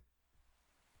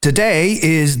Today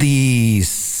is the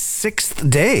 6th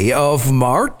day of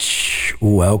March.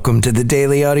 Welcome to the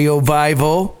Daily Audio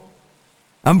Bible.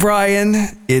 I'm Brian.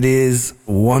 It is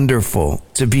wonderful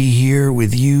to be here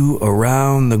with you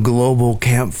around the global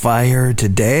campfire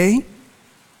today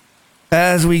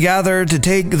as we gather to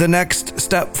take the next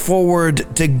step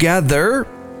forward together.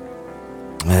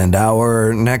 And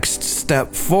our next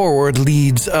step forward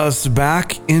leads us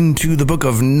back into the book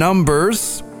of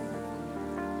Numbers.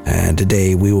 And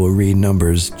today we will read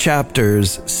Numbers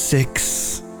chapters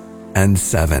 6 and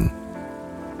 7.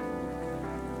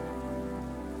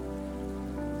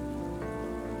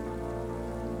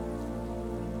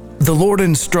 The Lord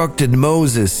instructed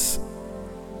Moses,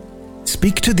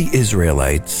 "Speak to the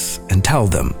Israelites and tell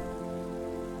them,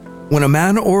 when a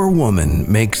man or a woman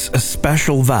makes a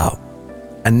special vow,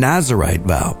 a Nazirite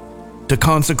vow, to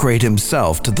consecrate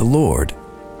himself to the Lord,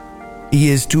 he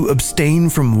is to abstain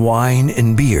from wine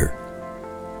and beer.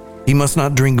 He must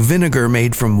not drink vinegar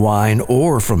made from wine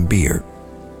or from beer.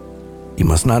 He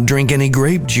must not drink any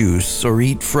grape juice or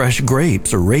eat fresh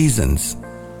grapes or raisins.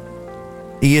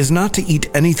 He is not to eat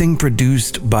anything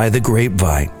produced by the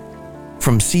grapevine,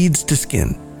 from seeds to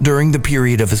skin, during the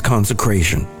period of his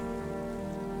consecration.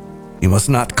 He must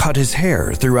not cut his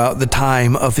hair throughout the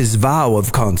time of his vow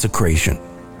of consecration.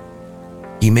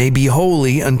 He may be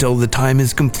holy until the time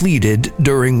is completed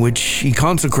during which he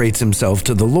consecrates himself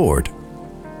to the Lord.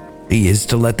 He is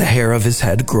to let the hair of his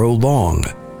head grow long.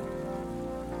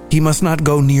 He must not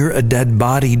go near a dead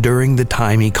body during the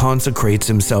time he consecrates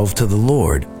himself to the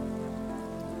Lord.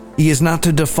 He is not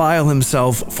to defile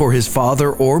himself for his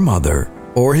father or mother,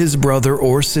 or his brother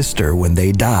or sister when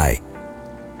they die,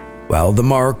 while the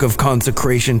mark of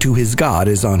consecration to his God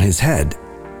is on his head.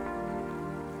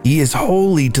 He is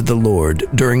holy to the Lord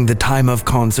during the time of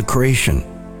consecration.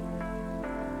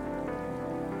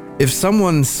 If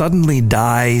someone suddenly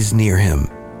dies near him,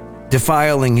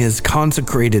 defiling his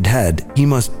consecrated head, he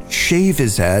must shave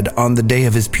his head on the day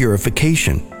of his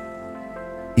purification.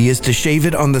 He is to shave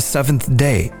it on the 7th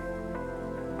day.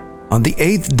 On the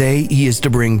 8th day, he is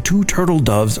to bring 2 turtle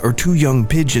doves or 2 young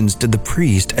pigeons to the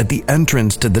priest at the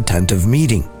entrance to the tent of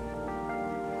meeting.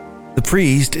 The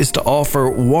priest is to offer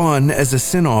one as a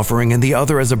sin offering and the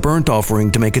other as a burnt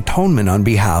offering to make atonement on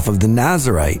behalf of the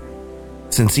Nazirite,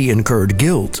 since he incurred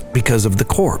guilt because of the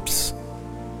corpse.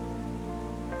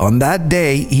 On that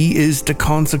day, he is to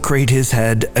consecrate his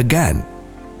head again.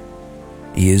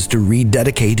 He is to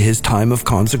rededicate his time of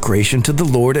consecration to the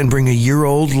Lord and bring a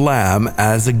year-old lamb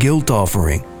as a guilt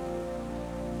offering.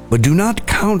 But do not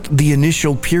count the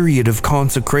initial period of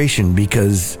consecration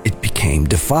because it became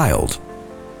defiled.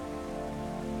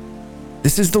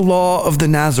 This is the law of the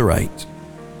Nazirite.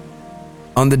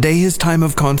 On the day his time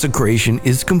of consecration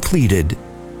is completed,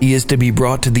 he is to be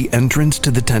brought to the entrance to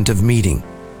the tent of meeting.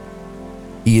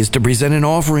 He is to present an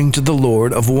offering to the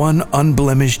Lord of 1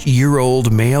 unblemished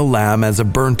year-old male lamb as a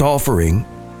burnt offering,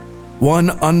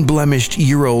 1 unblemished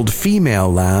year-old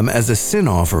female lamb as a sin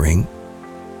offering,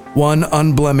 1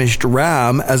 unblemished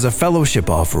ram as a fellowship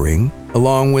offering,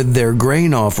 along with their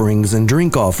grain offerings and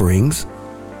drink offerings,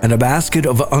 and a basket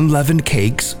of unleavened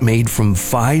cakes made from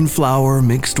fine flour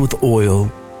mixed with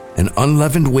oil, and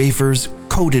unleavened wafers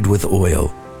coated with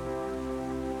oil.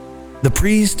 The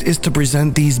priest is to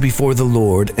present these before the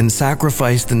Lord and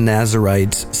sacrifice the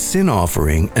Nazirite's sin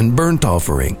offering and burnt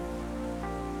offering.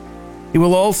 He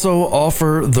will also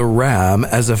offer the ram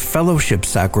as a fellowship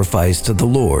sacrifice to the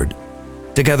Lord,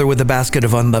 together with a basket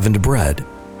of unleavened bread.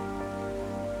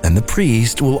 And the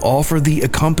priest will offer the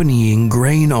accompanying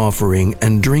grain offering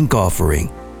and drink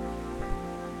offering.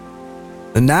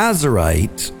 The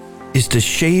Nazirite is to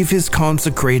shave his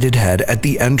consecrated head at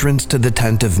the entrance to the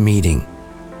tent of meeting.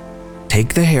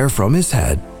 Take the hair from his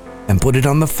head and put it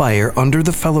on the fire under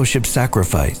the fellowship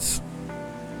sacrifice.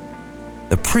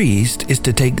 The priest is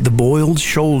to take the boiled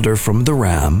shoulder from the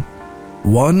ram,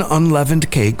 1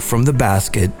 unleavened cake from the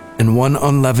basket, and 1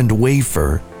 unleavened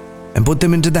wafer, and put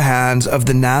them into the hands of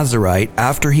the Nazirite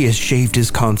after he has shaved his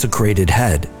consecrated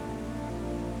head.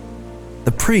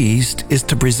 The priest is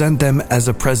to present them as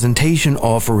a presentation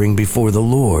offering before the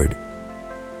Lord.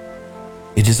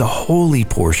 It is a holy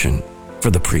portion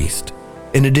for the priest,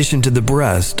 in addition to the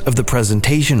breast of the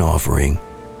presentation offering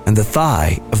and the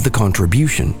thigh of the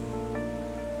contribution.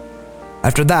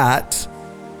 After that,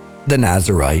 the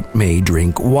Nazirite may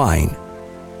drink wine.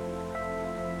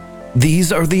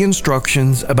 These are the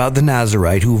instructions about the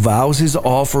Nazirite who vows his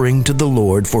offering to the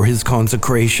Lord for his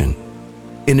consecration,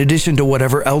 in addition to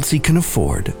whatever else he can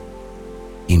afford.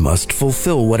 He must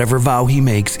fulfill whatever vow he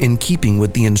makes in keeping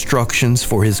with the instructions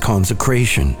for his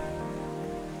consecration.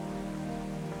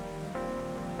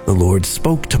 The the Lord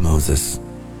spoke to Moses,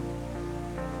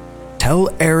 "Tell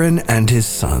Aaron and his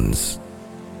sons,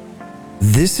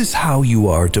 this is how you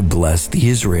are to bless the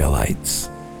Israelites.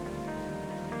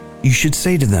 You should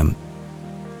say to them,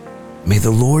 'May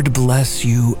the Lord bless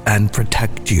you and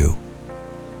protect you.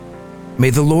 May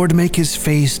the Lord make his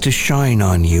face to shine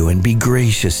on you and be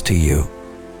gracious to you.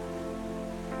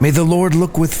 May the Lord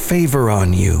look with favor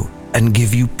on you and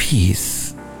give you peace.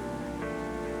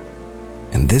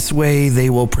 In this way they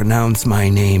will pronounce my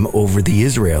name over the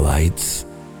Israelites,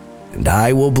 and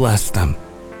I will bless them.'"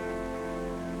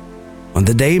 On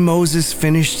the day Moses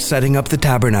finished setting up the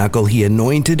tabernacle, he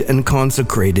anointed and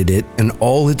consecrated it and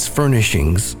all its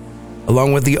furnishings,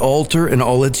 along with the altar and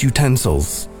all its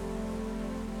utensils.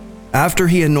 After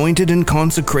he anointed and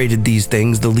consecrated these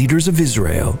things, the leaders of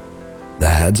Israel,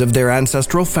 the heads of their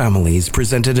ancestral families,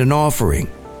 presented an offering.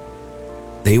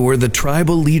 They were the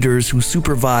tribal leaders who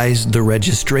supervised the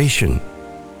registration.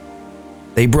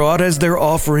 They brought as their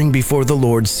offering before the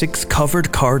Lord 6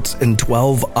 covered carts and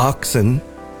 12 oxen,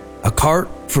 a cart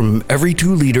from every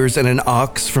 2 leaders and an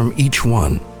ox from each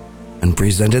one, and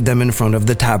presented them in front of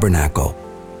the tabernacle.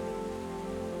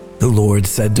 The Lord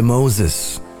said to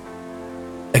Moses,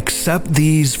 "Accept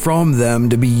these from them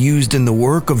to be used in the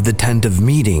work of the tent of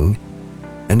meeting,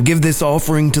 and give this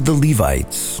offering to the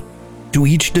Levites, to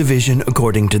each division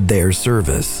according to their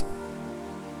service."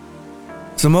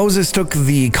 So Moses took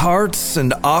the carts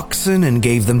and oxen and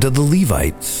gave them to the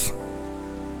Levites.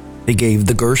 He gave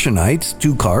the Gershonites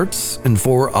 2 carts and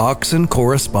 4 oxen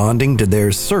corresponding to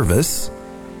their service,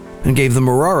 and gave the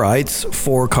Merarites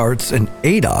 4 carts and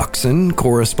 8 oxen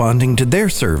corresponding to their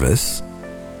service,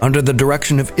 under the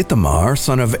direction of Ithamar,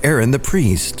 son of Aaron the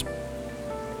priest.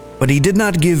 But he did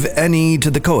not give any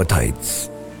to the Kohathites,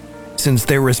 since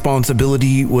their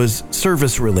responsibility was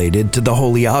service-related to the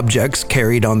holy objects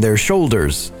carried on their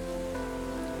shoulders.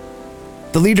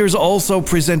 The leaders also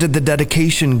presented the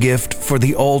dedication gift for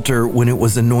the altar when it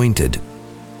was anointed.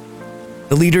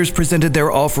 The leaders presented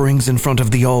their offerings in front of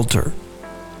the altar.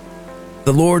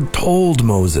 The Lord told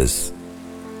Moses,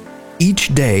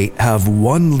 "Each day have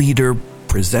one leader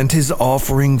present his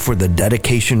offering for the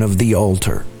dedication of the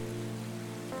altar."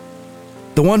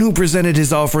 The one who presented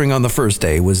his offering on the first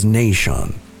day was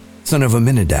Nahshon, son of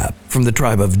Amminadab, from the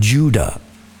tribe of Judah.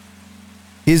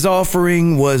 His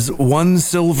offering was 1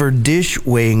 silver dish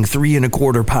weighing 3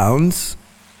 1/4 pounds,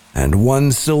 and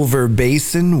 1 silver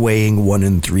basin weighing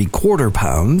 1 3/4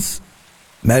 pounds,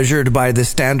 measured by the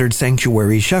standard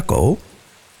sanctuary shekel,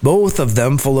 both of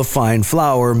them full of fine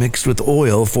flour mixed with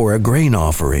oil for a grain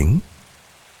offering,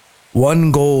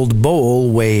 1 gold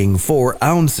bowl weighing 4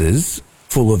 ounces,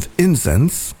 full of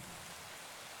incense,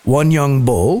 1 young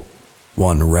bull,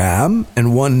 1 ram,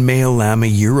 and 1 male lamb a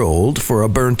year old for a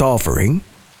burnt offering,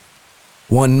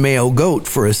 1 male goat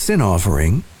for a sin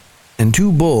offering, and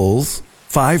 2 bulls,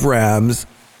 5 rams,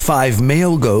 5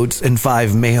 male goats, and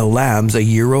 5 male lambs a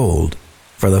year old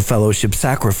for the fellowship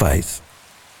sacrifice.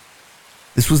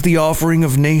 This was the offering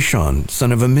of Nahshon,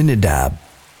 son of Amminadab.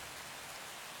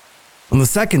 On the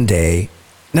second day,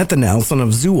 Nethanel, son of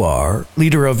Zuar,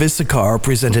 leader of Issachar,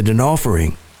 presented an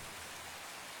offering.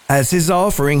 As his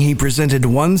offering, he presented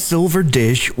 1 silver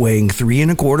dish weighing 3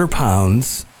 1/4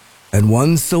 pounds, and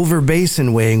 1 silver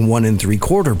basin weighing 1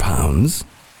 3/4 pounds,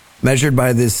 measured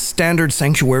by this standard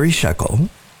sanctuary shekel,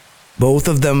 both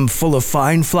of them full of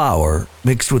fine flour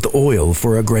mixed with oil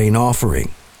for a grain offering.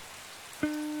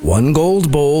 1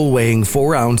 gold bowl weighing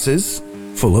 4 ounces,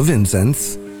 full of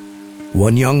incense,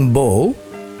 1 young bull,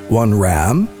 1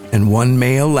 ram, and 1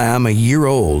 male lamb a year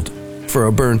old for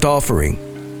a burnt offering,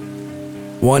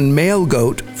 1 male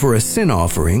goat for a sin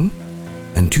offering,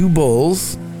 and 2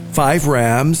 bulls, 5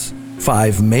 rams,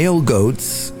 5 male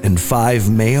goats, and 5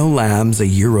 male lambs a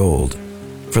year old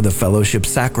for the fellowship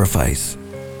sacrifice.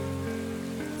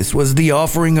 This was the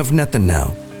offering of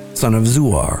Nethanel, son of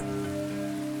Zuar.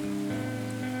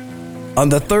 On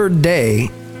the third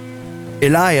day,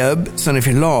 Eliab, son of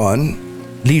Helon,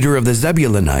 leader of the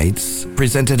Zebulunites,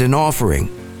 presented an offering.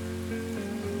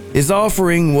 His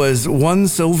offering was 1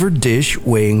 silver dish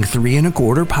weighing 3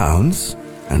 1/4 pounds,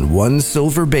 and 1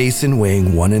 silver basin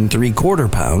weighing 1 3/4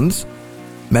 pounds,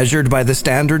 measured by the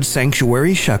standard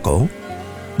sanctuary shekel,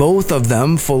 both of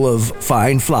them full of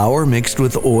fine flour mixed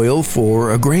with oil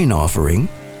for a grain offering,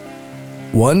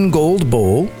 1 gold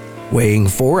bowl weighing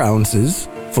 4 ounces,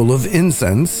 full of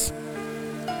incense,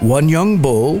 1 young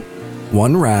bull,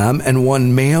 1 ram, and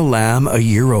 1 male lamb a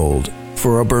year old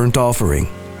for a burnt offering,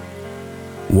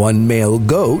 1 male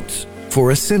goat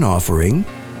for a sin offering,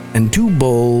 and 2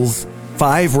 bulls,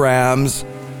 5 rams,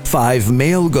 5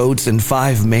 male goats, and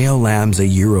 5 male lambs a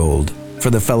year old for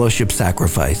the fellowship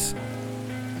sacrifice.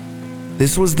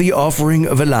 This was the offering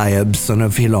of Eliab son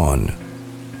of Helon.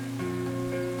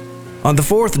 On the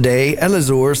fourth day,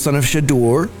 Elazar son of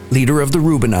Shadur, leader of the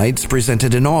Reubenites,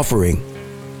 presented an offering.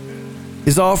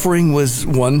 His offering was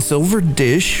 1 silver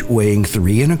dish weighing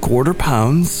 3 1/4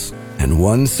 pounds, and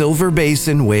 1 silver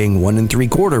basin weighing 1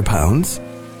 3/4 pounds,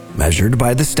 measured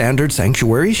by the standard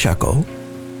sanctuary shekel,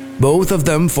 both of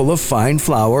them full of fine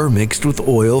flour mixed with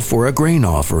oil for a grain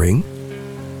offering,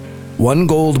 1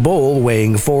 gold bowl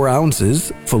weighing 4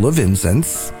 ounces, full of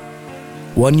incense,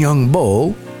 1 young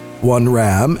bull, 1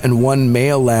 ram, and 1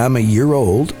 male lamb a year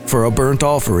old for a burnt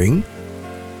offering,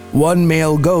 1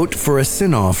 male goat for a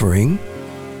sin offering,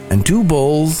 and 2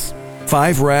 bulls,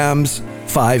 5 rams,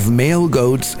 5 male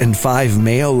goats, and 5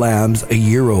 male lambs a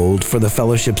year old for the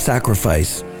fellowship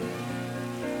sacrifice.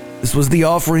 This was the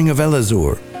offering of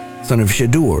Elazar, son of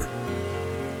Shadur.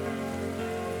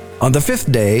 On the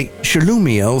fifth day,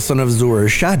 Shelumiel, son of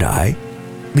Zurishaddai,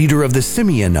 leader of the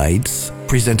Simeonites,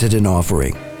 presented an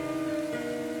offering.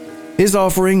 His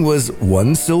offering was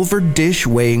 1 silver dish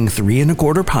weighing 3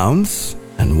 1/4 pounds,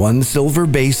 and 1 silver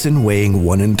basin weighing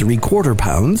 1 3/4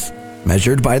 pounds,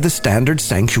 measured by the standard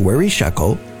sanctuary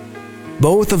shekel,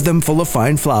 both of them full of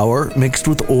fine flour mixed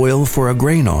with oil for a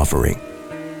grain offering.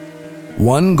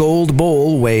 1 gold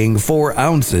bowl weighing 4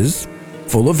 ounces,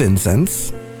 full of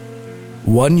incense,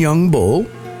 1 young bull,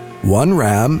 1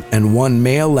 ram, and 1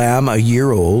 male lamb a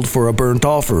year old for a burnt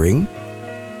offering,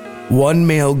 1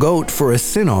 male goat for a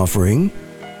sin offering,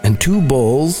 and 2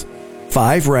 bulls,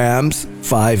 5 rams,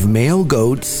 5 male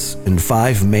goats, and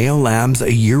 5 male lambs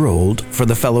a year old for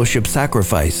the fellowship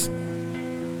sacrifice.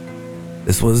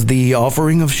 This was the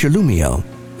offering of Shelumiel,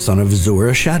 son of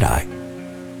Zurishaddai.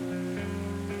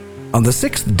 On the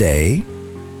sixth day,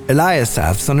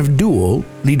 Eliasaph, son of Duel,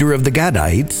 leader of the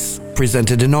Gadites,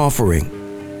 presented an offering.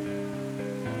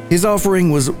 His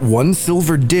offering was 1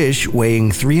 silver dish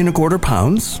weighing 3 1/4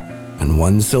 pounds, and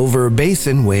 1 silver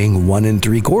basin weighing 1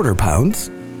 3/4 pounds,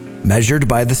 measured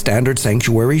by the standard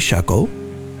sanctuary shekel,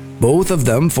 both of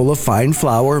them full of fine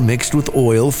flour mixed with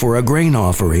oil for a grain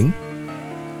offering,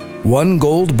 1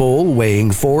 gold bowl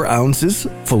weighing 4 ounces,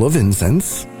 full of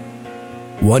incense,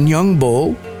 1 young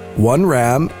bull, 1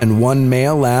 ram, and 1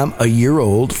 male lamb a year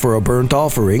old for a burnt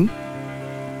offering,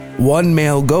 1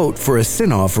 male goat for a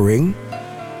sin offering,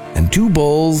 and 2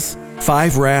 bulls,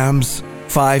 5 rams,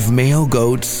 5 male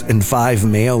goats, and 5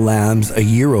 male lambs a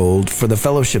year old for the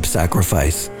fellowship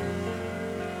sacrifice.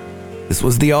 This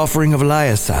was the offering of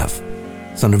Eliasaph,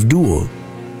 son of Duel.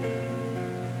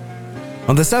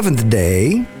 On the seventh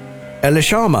day,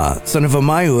 Elishama, son of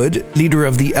Ammihud, leader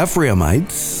of the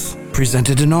Ephraimites,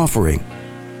 presented an offering.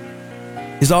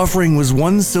 His offering was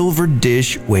 1 silver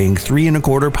dish weighing 3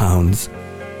 1/4 pounds,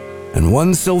 and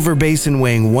 1 silver basin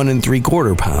weighing 1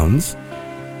 3/4 pounds,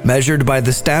 measured by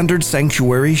the standard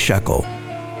sanctuary shekel,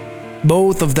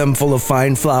 both of them full of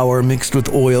fine flour mixed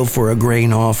with oil for a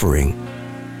grain offering.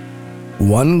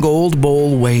 1 gold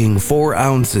bowl weighing 4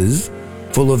 ounces,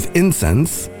 full of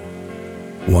incense,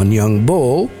 1 young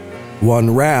bull,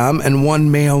 1 ram, and 1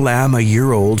 male lamb a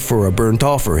year old for a burnt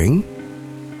offering,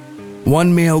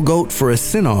 1 male goat for a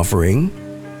sin offering,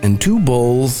 and 2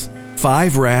 bulls,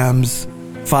 5 rams,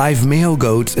 5 male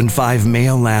goats, and 5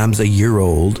 male lambs a year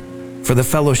old for the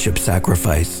fellowship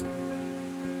sacrifice.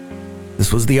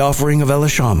 This was the offering of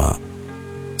Elishama,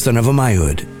 son of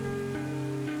Ammihud.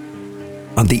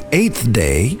 On the 8th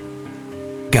day,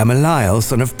 Gamaliel,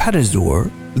 son of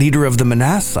Pedazur, leader of the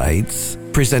Manassites,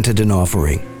 presented an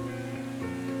offering.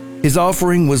 His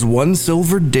offering was 1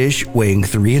 silver dish weighing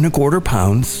 3 1/4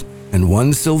 pounds, and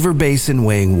 1 silver basin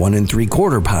weighing 1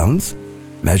 3/4 pounds,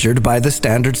 measured by the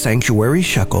standard sanctuary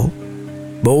shekel,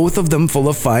 both of them full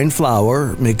of fine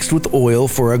flour mixed with oil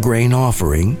for a grain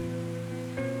offering,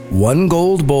 1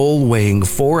 gold bowl weighing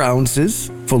 4 ounces,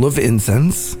 full of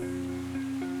incense,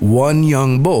 1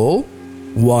 young bull,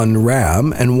 1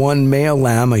 ram, and 1 male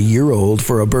lamb a year old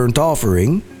for a burnt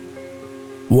offering,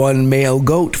 1 male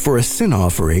goat for a sin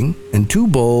offering, and 2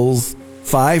 bulls,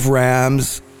 5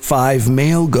 rams, 5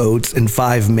 male goats, and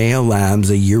 5 male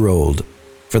lambs a year old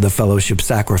for the fellowship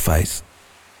sacrifice.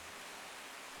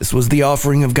 This was the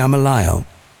offering of Gamaliel,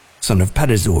 son of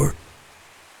Pedazur.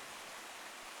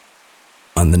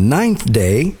 On the 9th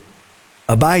day,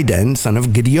 Abidan, son of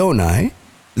Gideoni,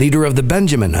 leader of the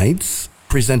Benjaminites,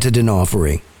 presented an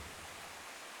offering.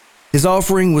 His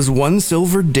offering was 1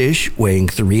 silver dish weighing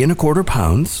 3 1/4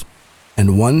 pounds,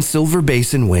 and 1 silver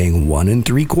basin weighing 1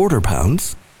 3/4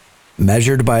 pounds,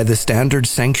 measured by the standard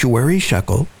sanctuary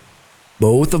shekel,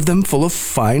 both of them full of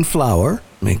fine flour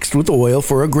mixed with oil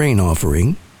for a grain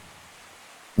offering,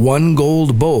 1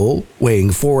 gold bowl weighing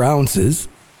 4 ounces,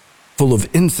 full of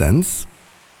incense,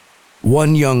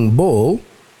 1 young bull,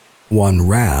 1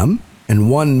 ram,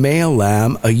 and 1 male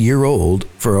lamb a year old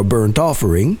for a burnt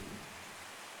offering,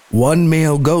 1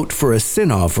 male goat for a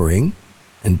sin offering,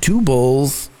 and 2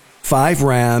 bulls, 5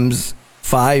 rams,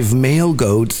 5 male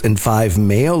goats, and 5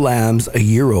 male lambs a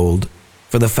year old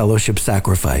for the fellowship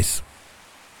sacrifice.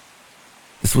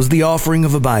 This was the offering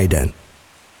of Abidan,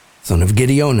 son of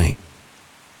Gideoni.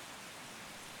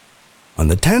 On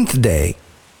the 10th day,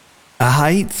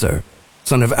 Ahiezer,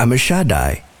 son of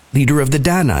Ammishaddai, leader of the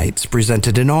Danites,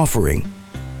 presented an offering.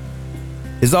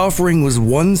 His offering was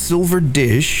 1 silver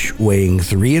dish weighing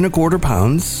 3 1/4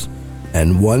 pounds,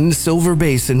 and 1 silver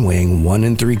basin weighing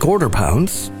 1 3/4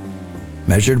 pounds,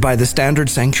 measured by the standard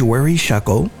sanctuary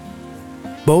shekel,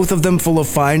 both of them full of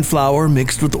fine flour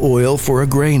mixed with oil for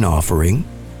a grain offering,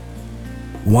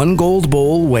 1 gold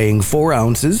bowl weighing 4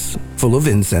 ounces, full of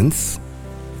incense,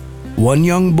 1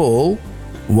 young bull,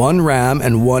 1 ram,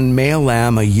 and 1 male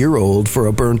lamb a year old for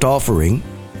a burnt offering,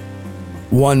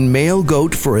 1 male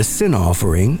goat for a sin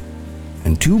offering,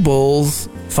 and 2 bulls,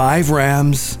 5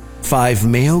 rams, 5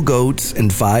 male goats,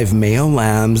 and 5 male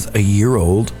lambs a year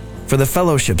old for the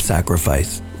fellowship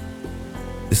sacrifice.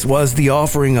 This was the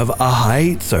offering of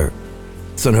Ahiezer,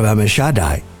 son of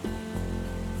Ammishaddai.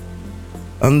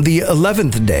 On the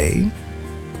 11th day,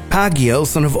 Pagiel,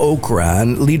 son of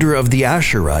Okran, leader of the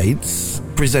Asherites,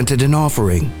 presented an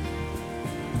offering.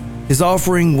 His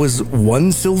offering was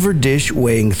 1 silver dish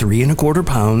weighing 3 1/4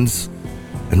 pounds,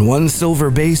 and 1 silver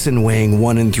basin weighing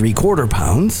 1 3/4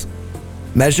 pounds,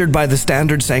 measured by the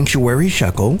standard sanctuary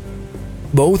shekel,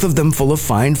 both of them full of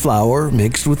fine flour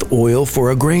mixed with oil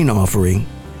for a grain offering,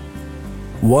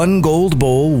 1 gold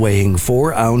bowl weighing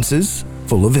 4 ounces,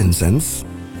 full of incense,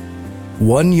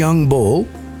 1 young bull,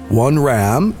 1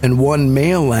 ram, and 1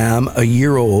 male lamb a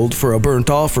year old for a burnt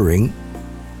offering,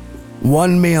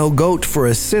 1 male goat for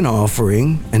a sin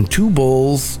offering, and 2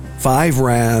 bulls, 5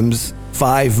 rams,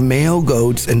 5 male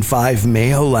goats, and 5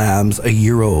 male lambs a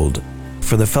year old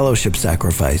for the fellowship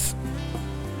sacrifice.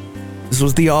 This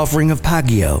was the offering of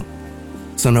Pagiel,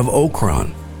 son of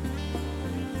Okran.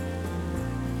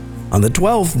 On the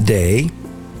 12th day,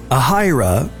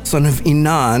 Ahira, son of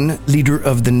Enan, leader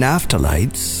of the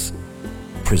Naphtalites,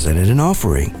 presented an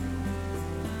offering.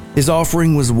 His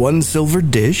offering was 1 silver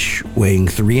dish weighing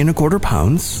 3 1/4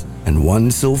 pounds, and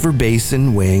 1 silver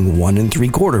basin weighing 1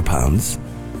 3/4 pounds,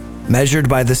 measured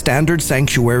by the standard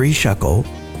sanctuary shekel,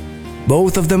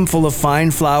 both of them full of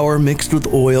fine flour mixed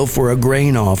with oil for a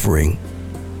grain offering,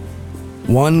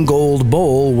 1 gold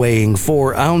bowl weighing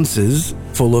 4 ounces,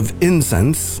 full of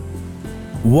incense,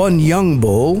 1 young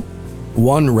bull,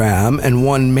 1 ram, and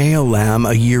 1 male lamb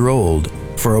a year old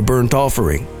for a burnt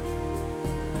offering,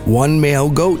 1 male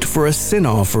goat for a sin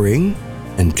offering,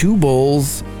 and 2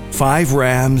 bulls, 5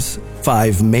 rams,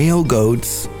 5 male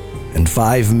goats, and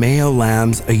 5 male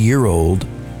lambs a year old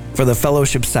for the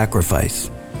fellowship sacrifice.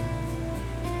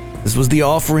 This was the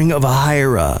offering of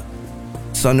Ahira,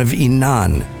 son of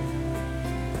Enan.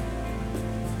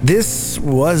 This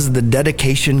was the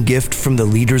dedication gift from the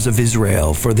leaders of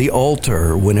Israel for the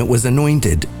altar when it was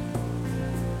anointed.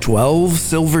 12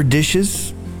 silver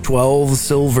dishes, 12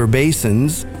 silver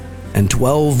basins, and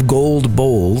 12 gold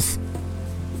bowls.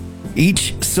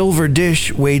 Each silver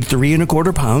dish weighed 3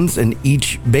 1/4 pounds, and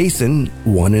each basin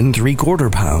 1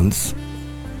 3/4 pounds.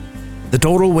 The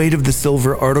total weight of the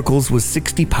silver articles was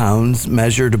 60 pounds,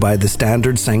 measured by the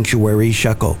standard sanctuary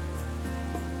shekel.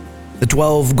 The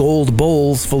 12 gold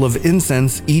bowls full of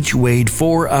incense each weighed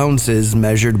 4 ounces,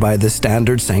 measured by the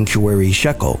standard sanctuary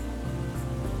shekel.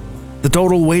 The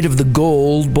total weight of the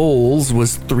gold bowls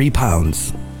was 3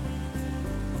 pounds.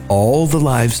 All the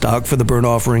livestock for the burnt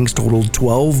offerings totaled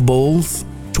 12 bulls,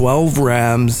 12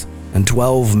 rams, and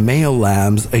 12 male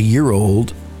lambs a year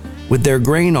old, with their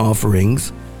grain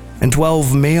offerings, and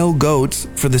 12 male goats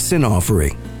for the sin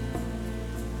offering.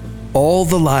 All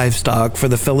the livestock for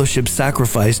the fellowship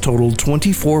sacrifice totaled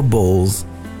 24 bulls,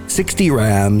 60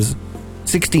 rams,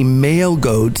 60 male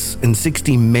goats, and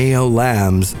 60 male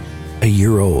lambs a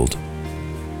year old.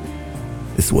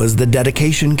 This was the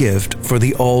dedication gift for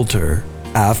the altar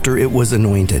after it was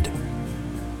anointed.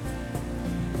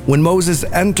 When Moses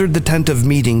entered the tent of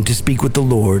meeting to speak with the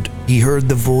Lord, he heard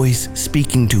the voice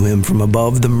speaking to him from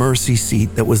above the mercy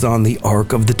seat that was on the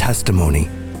ark of the testimony,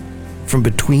 from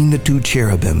between the 2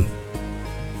 cherubim.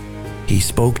 He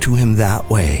spoke to him that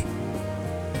way.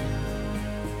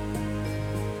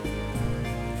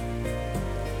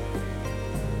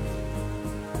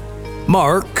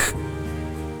 Mark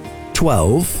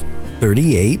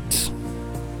 12:38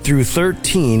 through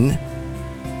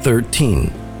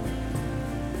 13:13.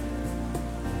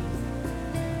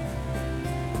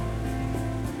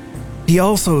 He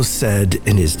also said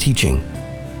in his teaching,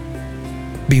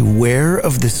 "Beware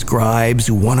of the scribes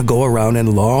who want to go around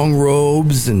in long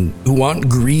robes and who want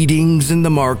greetings in the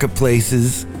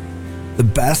marketplaces, the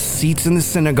best seats in the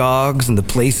synagogues and the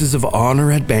places of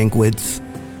honor at banquets.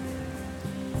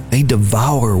 They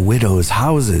devour widows'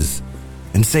 houses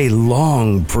and say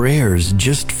long prayers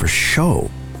just for show.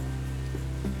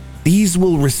 These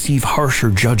will receive harsher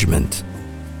judgment."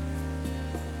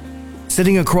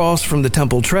 Sitting across from the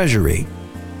temple treasury,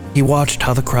 he watched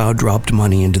how the crowd dropped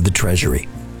money into the treasury.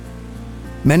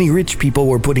 Many rich people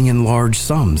were putting in large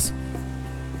sums,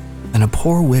 and a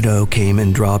poor widow came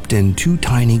and dropped in 2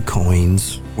 tiny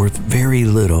coins worth very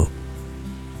little.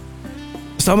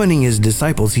 Summoning his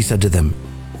disciples, he said to them,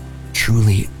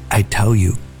 "Truly, I tell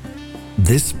you,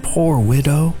 this poor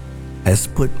widow has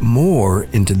put more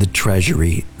into the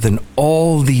treasury than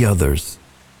all the others.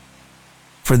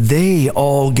 For they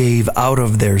all gave out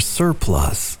of their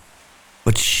surplus,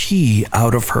 but she,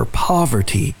 out of her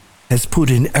poverty, has put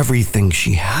in everything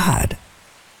she had,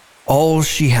 all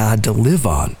she had to live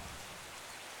on."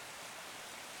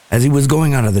 As he was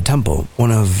going out of the temple,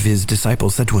 one of his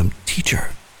disciples said to him, "Teacher,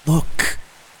 look,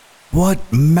 what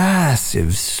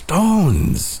massive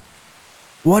stones!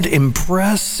 What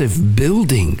impressive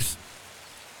buildings!"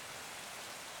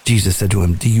 Jesus said to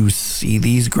him, "Do you see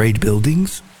these great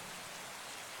buildings?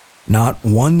 Not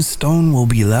one stone will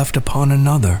be left upon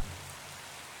another.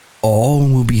 All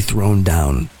will be thrown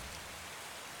down."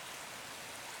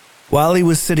 While he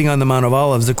was sitting on the Mount of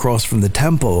Olives across from the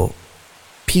temple,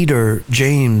 Peter,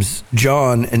 James,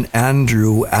 John, and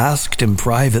Andrew asked him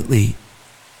privately,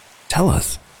 "Tell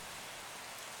us,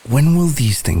 when will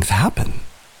these things happen?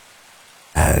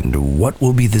 And what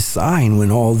will be the sign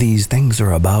when all these things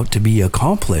are about to be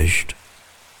accomplished?"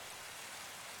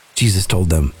 Jesus told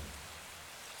them,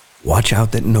 "Watch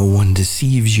out that no one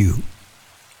deceives you.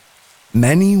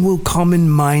 Many will come in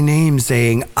my name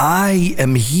saying, 'I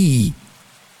am he,'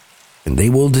 and they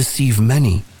will deceive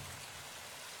many.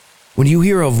 When you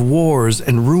hear of wars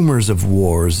and rumors of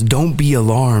wars, don't be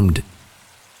alarmed.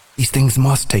 These things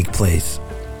must take place,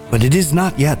 but it is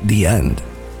not yet the end.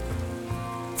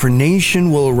 For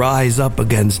nation will rise up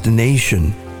against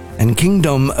nation, and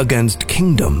kingdom against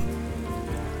kingdom.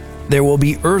 There will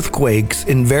be earthquakes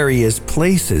in various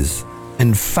places,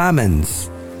 and famines.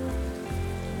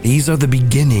 These are the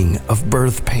beginning of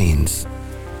birth pains.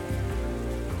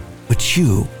 But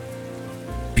you,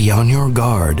 be on your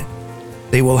guard.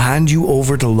 They will hand you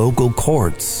over to local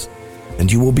courts,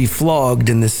 and you will be flogged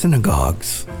in the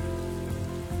synagogues.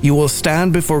 You will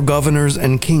stand before governors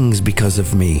and kings because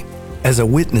of me, as a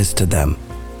witness to them.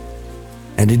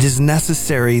 And it is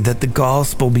necessary that the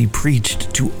gospel be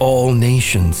preached to all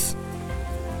nations.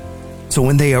 So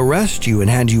when they arrest you and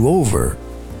hand you over,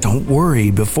 don't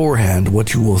worry beforehand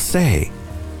what you will say,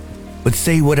 but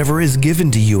say whatever is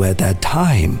given to you at that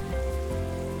time.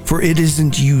 For it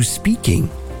isn't you speaking,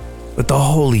 but the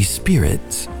Holy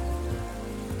Spirit.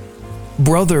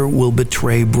 Brother will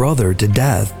betray brother to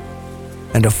death,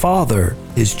 and a father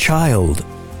his child.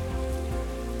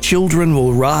 Children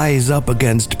will rise up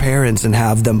against parents and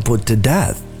have them put to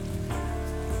death.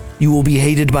 You will be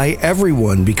hated by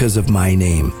everyone because of my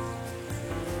name,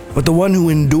 but the one who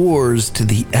endures to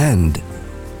the end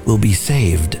will be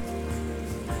saved."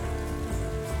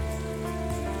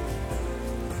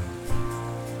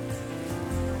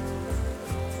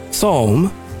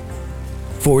 Psalm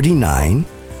 49,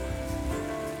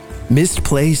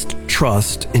 Misplaced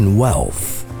Trust in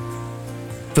Wealth.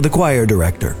 For the choir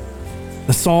director,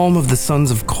 the Psalm of the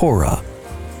sons of Korah.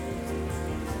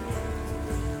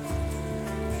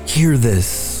 Hear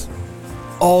this,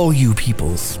 all you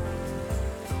peoples.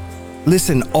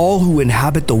 Listen, all who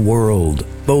inhabit the world,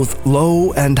 both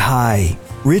low and high,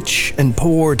 rich and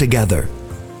poor together.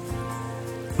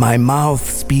 My mouth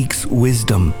speaks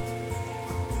wisdom.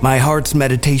 My heart's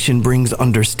meditation brings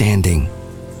understanding.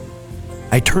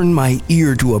 I turn my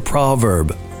ear to a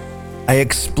proverb. I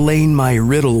explain my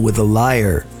riddle with a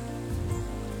lyre.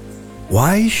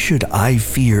 Why should I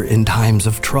fear in times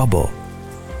of trouble?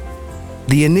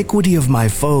 The iniquity of my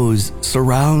foes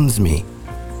surrounds me.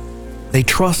 They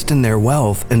trust in their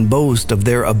wealth and boast of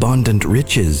their abundant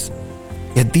riches.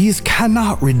 Yet these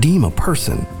cannot redeem a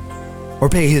person or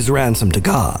pay his ransom to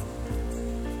God.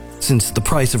 Since the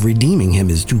price of redeeming him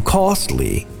is too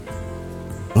costly,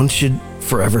 one should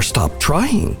forever stop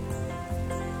trying,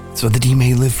 so that he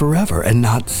may live forever and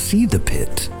not see the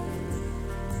pit.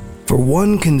 For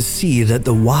one can see that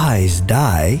the wise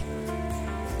die,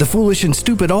 the foolish and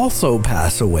stupid also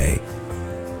pass away.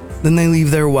 Then they leave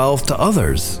their wealth to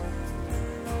others.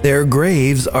 Their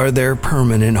graves are their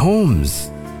permanent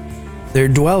homes. their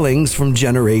dwellings from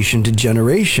generation to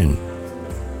generation,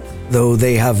 though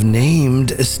they have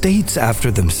named estates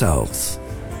after themselves.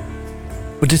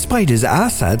 But despite his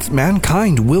assets,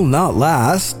 mankind will not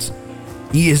last.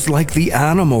 He is like the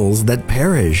animals that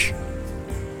perish.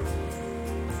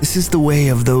 This is the way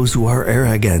of those who are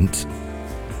arrogant,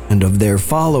 and of their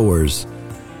followers,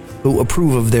 who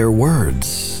approve of their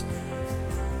words.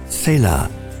 Selah.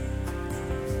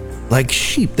 Like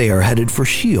sheep they are headed for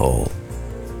Sheol.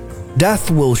 Death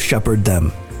will shepherd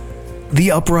them.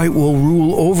 The upright will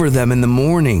rule over them in the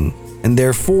morning, and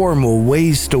their form will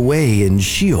waste away in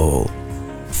Sheol,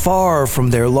 far from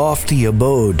their lofty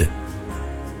abode.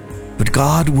 But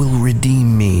God will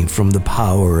redeem me from the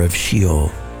power of Sheol,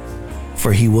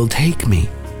 for he will take me.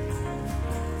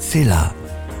 Selah.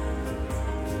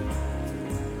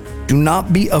 Do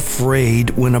not be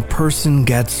afraid when a person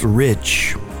gets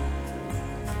rich,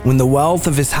 when the wealth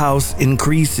of his house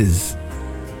increases,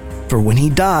 for when he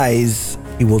dies,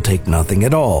 he will take nothing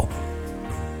at all.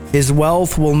 His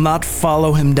wealth will not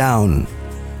follow him down.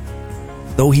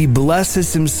 Though he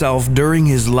blesses himself during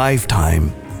his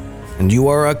lifetime, and you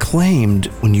are acclaimed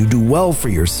when you do well for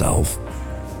yourself,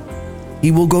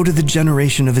 he will go to the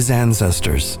generation of his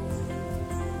ancestors.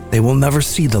 They will never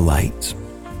see the light.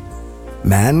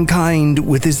 Mankind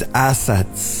with his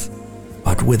assets,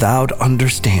 but without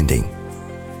understanding,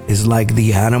 is like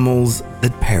the animals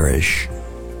that perish.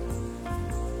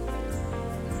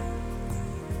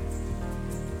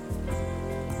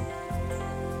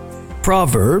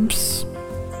 Proverbs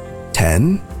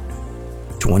 10,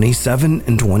 27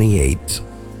 and 28.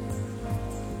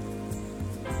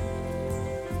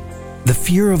 The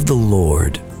fear of the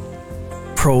Lord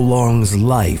prolongs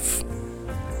life,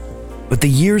 but the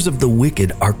years of the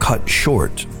wicked are cut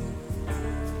short.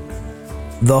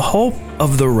 The hope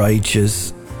of the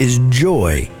righteous is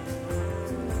joy,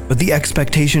 but the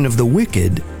expectation of the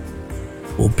wicked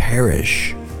will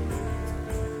perish.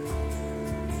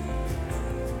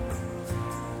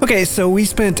 Okay, so we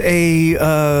spent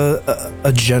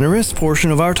a generous portion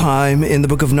of our time in the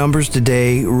book of Numbers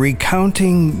today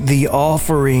recounting the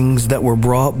offerings that were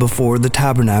brought before the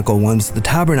tabernacle once the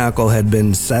tabernacle had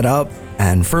been set up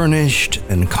and furnished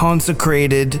and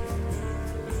consecrated.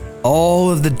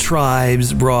 All of the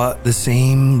tribes brought the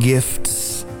same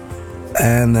gifts,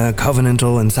 and the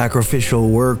covenantal and sacrificial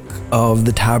work of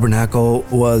the tabernacle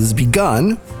was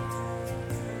begun.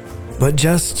 But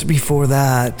just before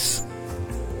that,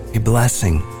 a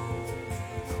blessing.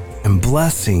 And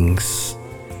blessings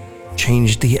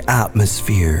change the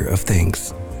atmosphere of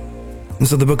things. And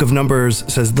so the book of Numbers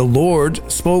says, the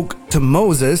Lord spoke to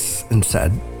Moses and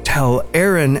said, tell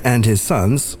Aaron and his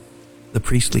sons, the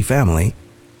priestly family,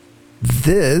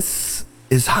 this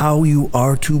is how you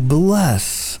are to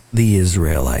bless the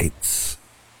Israelites.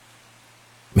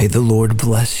 May the Lord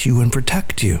bless you and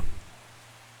protect you.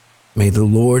 May the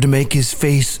Lord make his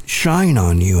face shine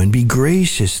on you and be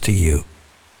gracious to you.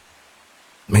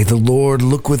 May the Lord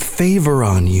look with favor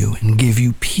on you and give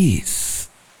you peace.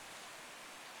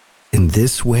 In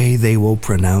this way they will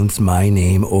pronounce my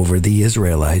name over the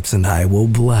Israelites, and I will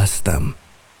bless them.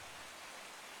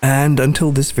 And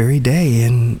until this very day,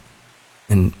 in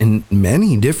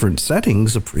many different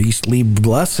settings, a priestly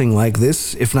blessing like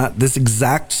this, if not this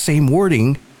exact same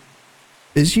wording,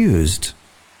 is used.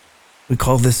 We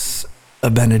call this a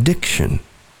benediction.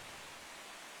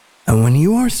 And when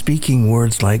you are speaking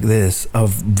words like this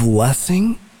of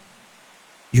blessing,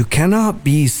 you cannot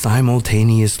be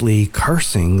simultaneously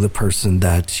cursing the person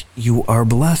that you are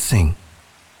blessing.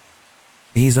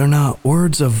 These are not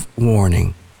words of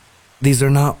warning. These are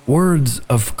not words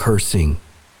of cursing.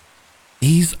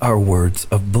 These are words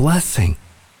of blessing.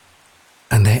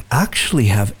 And they actually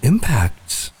have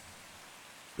impacts.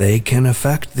 They can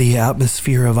affect the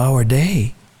atmosphere of our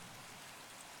day.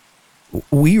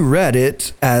 We read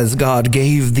it as God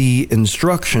gave the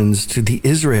instructions to the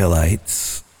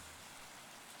Israelites.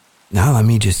 Now let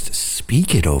me just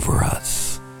speak it over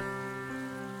us.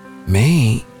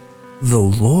 May the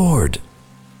Lord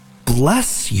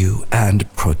bless you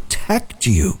and protect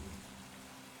you.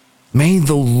 May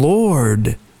the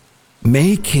Lord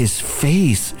make his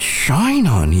face shine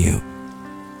on you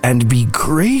and be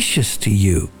gracious to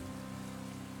you.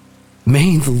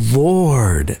 May the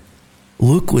Lord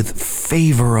look with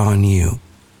favor on you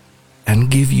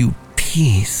and give you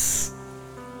peace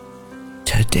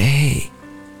today.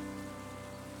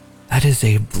 That is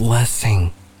a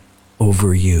blessing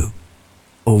over you,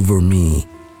 over me,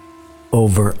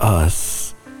 over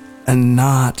us, and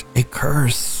not a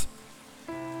curse.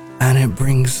 And it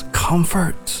brings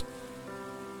comfort.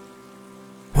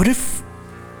 What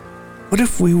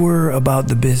if we were about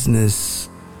the business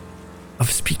of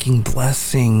speaking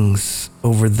blessings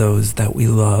over those that we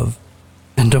love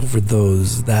and over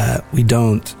those that we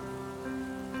don't,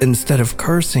 instead of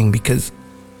cursing, because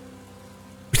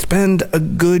we spend a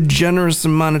good, generous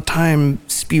amount of time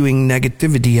spewing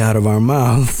negativity out of our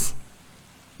mouths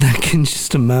that can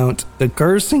just amount to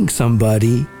cursing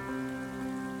somebody.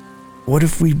 What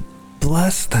if we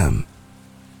bless them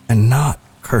and not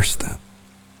curse them?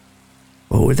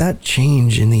 What would that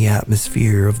change in the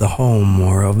atmosphere of the home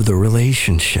or of the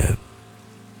relationship?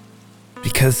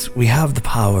 Because we have the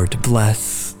power to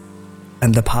bless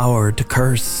and the power to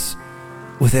curse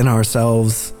within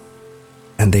ourselves,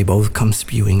 and they both come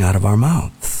spewing out of our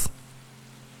mouths.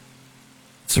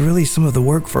 So really, some of the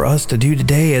work for us to do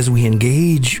today as we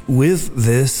engage with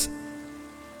this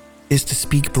is to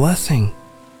speak blessing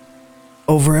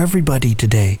over everybody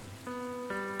today,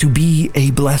 to be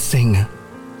a blessing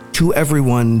to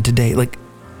everyone today. Like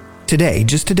today,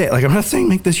 just today. Like, I'm not saying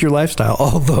make this your lifestyle,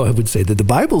 although I would say that the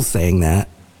Bible's saying that.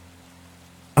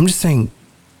 I'm just saying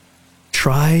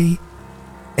try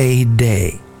a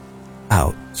day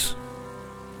out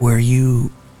where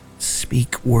you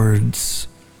speak words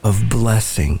of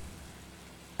blessing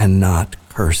and not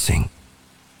cursing.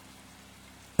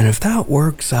 And if that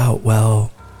works out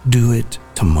well, do it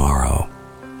tomorrow.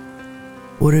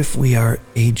 What if we are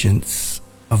agents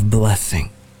of blessing,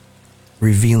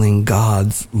 revealing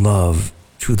God's love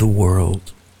to the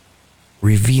world,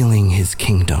 revealing his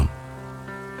kingdom,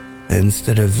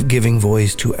 instead of giving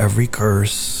voice to every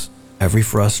curse, every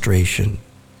frustration,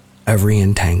 every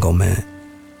entanglement,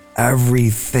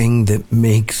 everything that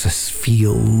makes us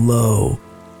feel low?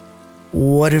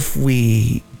 What if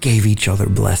we gave each other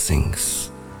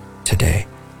blessings today?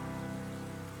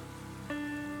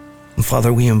 And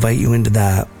Father, we invite you into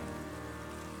that.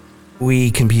 We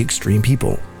can be extreme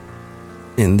people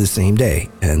in the same day,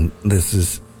 and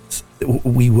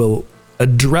we will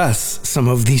address some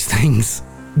of these things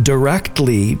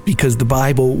directly because the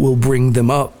Bible will bring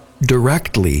them up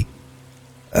directly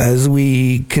as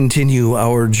we continue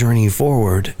our journey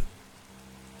forward.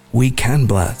 We can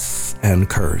bless and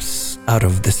curse out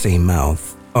of the same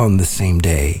mouth on the same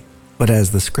day, but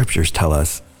as the scriptures tell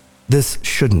us, this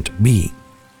shouldn't be.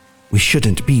 We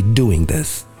shouldn't be doing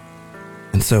this.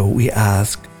 And so we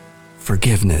ask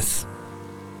forgiveness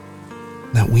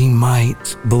that we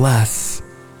might bless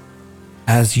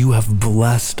as you have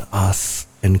blessed us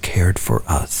and cared for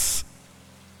us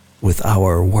with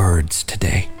our words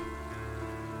today.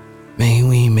 May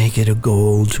we make it a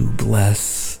goal to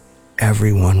bless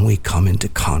everyone we come into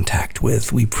contact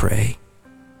with, we pray.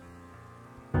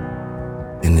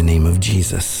 In the name of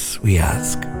Jesus, we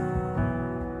ask.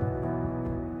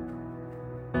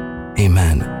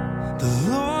 Amen. The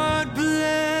Lord